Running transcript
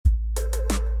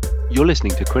You're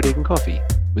listening to Credit and Coffee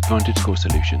with VantageScore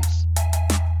Solutions.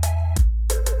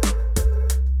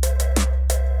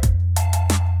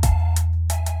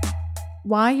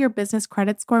 Why your business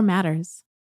credit score matters.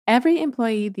 Every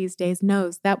employee these days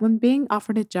knows that when being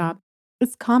offered a job,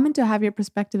 it's common to have your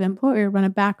prospective employer run a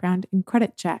background and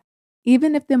credit check.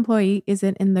 Even if the employee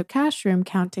isn't in the cash room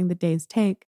counting the day's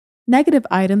take, negative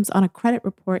items on a credit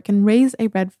report can raise a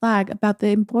red flag about the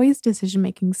employee's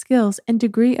decision-making skills and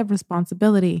degree of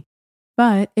responsibility.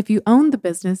 But if you own the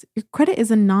business, your credit is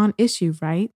a non-issue,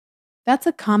 right? That's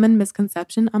a common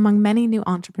misconception among many new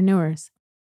entrepreneurs.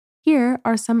 Here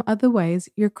are some of the ways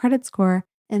your credit score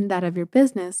and that of your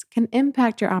business can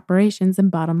impact your operations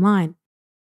and bottom line.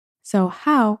 So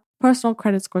how personal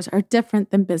credit scores are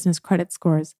different than business credit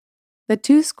scores. The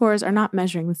two scores are not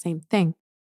measuring the same thing.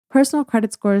 Personal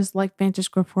credit scores like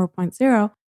VantageScore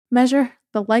 4.0 measure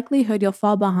the likelihood you'll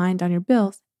fall behind on your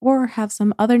bills or have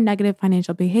some other negative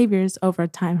financial behaviors over a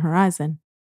time horizon.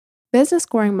 Business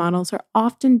scoring models are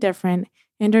often different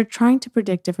and are trying to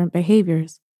predict different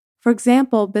behaviors. For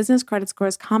example, business credit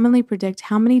scores commonly predict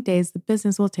how many days the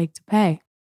business will take to pay.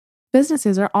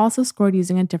 Businesses are also scored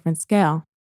using a different scale.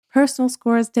 Personal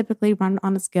scores typically run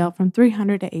on a scale from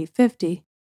 300 to 850.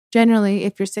 Generally,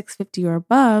 if you're 650 or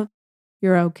above,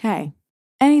 you're okay.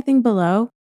 Anything below,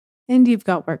 and you've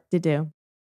got work to do.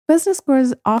 Business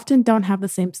scores often don't have the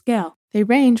same scale. They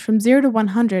range from 0 to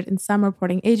 100 in some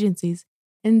reporting agencies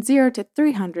and 0 to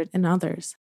 300 in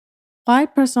others. Why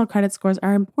personal credit scores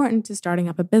are important to starting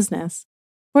up a business.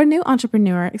 For a new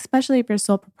entrepreneur, especially if you're a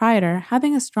sole proprietor,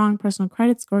 having a strong personal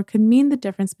credit score could mean the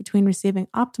difference between receiving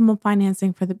optimal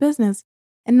financing for the business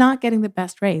and not getting the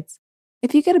best rates.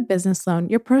 If you get a business loan,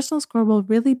 your personal score will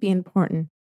really be important.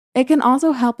 It can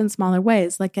also help in smaller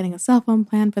ways, like getting a cell phone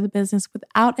plan for the business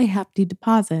without a hefty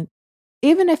deposit.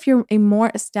 Even if you're a more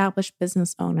established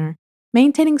business owner,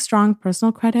 maintaining strong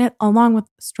personal credit along with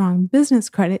strong business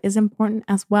credit is important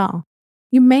as well.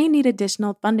 You may need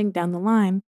additional funding down the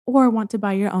line or want to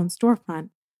buy your own storefront.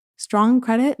 Strong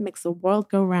credit makes the world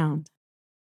go round.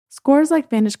 Scores like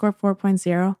VantageScore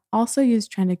 4.0 also use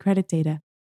trended credit data,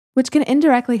 which can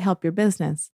indirectly help your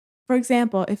business. For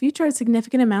example, if you charge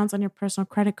significant amounts on your personal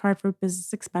credit card for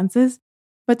business expenses,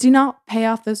 but do not pay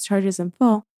off those charges in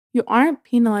full, you aren't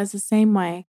penalized the same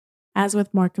way as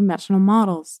with more conventional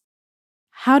models.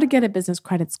 How to get a business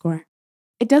credit score.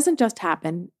 It doesn't just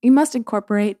happen. You must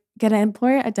incorporate, get an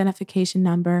employer identification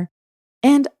number,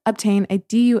 and obtain a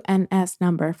DUNS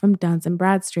number from Duns &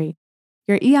 Bradstreet.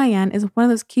 Your EIN is one of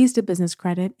those keys to business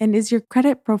credit and is your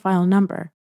credit profile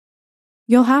number.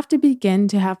 You'll have to begin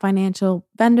to have financial,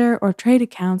 vendor, or trade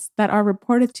accounts that are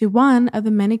reported to one of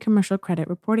the many commercial credit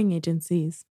reporting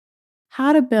agencies.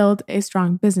 How to build a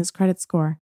strong business credit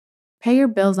score. Pay your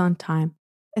bills on time.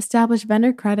 Establish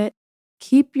vendor credit.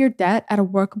 Keep your debt at a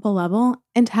workable level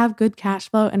and have good cash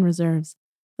flow and reserves.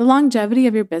 The longevity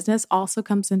of your business also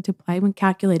comes into play when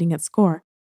calculating its score.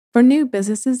 For new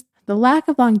businesses, the lack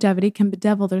of longevity can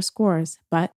bedevil their scores,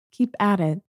 but keep at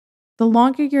it. The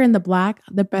longer you're in the black,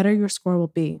 the better your score will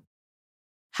be.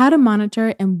 How to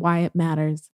monitor and why it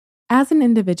matters. As an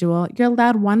individual, you're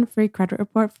allowed one free credit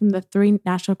report from the 3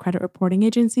 national credit reporting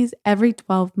agencies every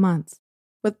 12 months.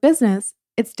 With business,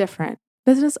 it's different.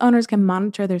 Business owners can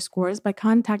monitor their scores by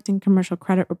contacting commercial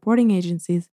credit reporting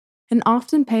agencies and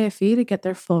often pay a fee to get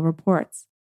their full reports.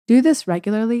 Do this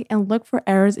regularly and look for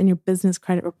errors in your business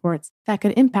credit reports that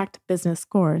could impact business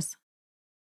scores.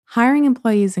 Hiring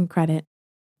employees and credit.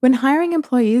 When hiring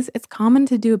employees, it's common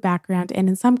to do a background and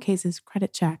in some cases,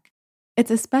 credit check.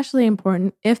 It's especially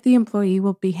important if the employee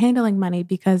will be handling money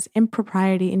because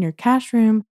impropriety in your cash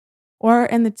room or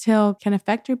in the till can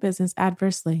affect your business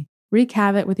adversely, wreak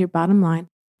havoc with your bottom line,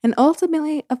 and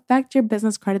ultimately affect your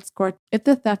business credit score if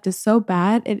the theft is so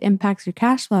bad it impacts your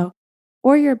cash flow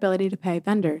or your ability to pay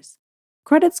vendors.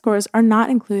 Credit scores are not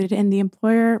included in the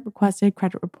employer-requested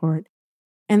credit report,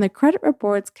 and the credit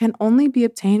reports can only be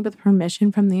obtained with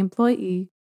permission from the employee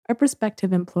or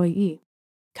prospective employee.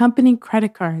 Company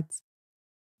credit cards.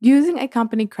 Using a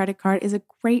company credit card is a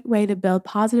great way to build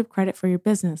positive credit for your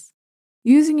business.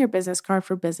 Using your business card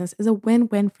for business is a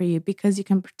win-win for you because you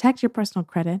can protect your personal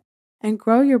credit and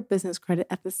grow your business credit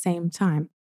at the same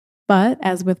time. But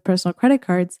as with personal credit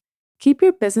cards, keep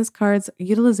your business cards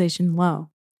utilization low.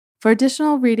 For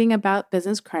additional reading about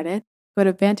business credit, go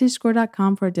to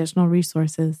VantageScore.com for additional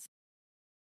resources.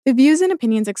 The views and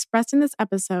opinions expressed in this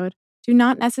episode do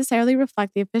not necessarily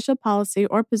reflect the official policy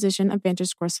or position of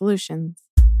VantageScore Solutions.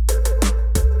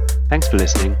 Thanks for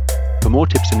listening. For more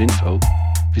tips and info,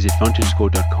 visit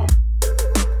VantageScore.com.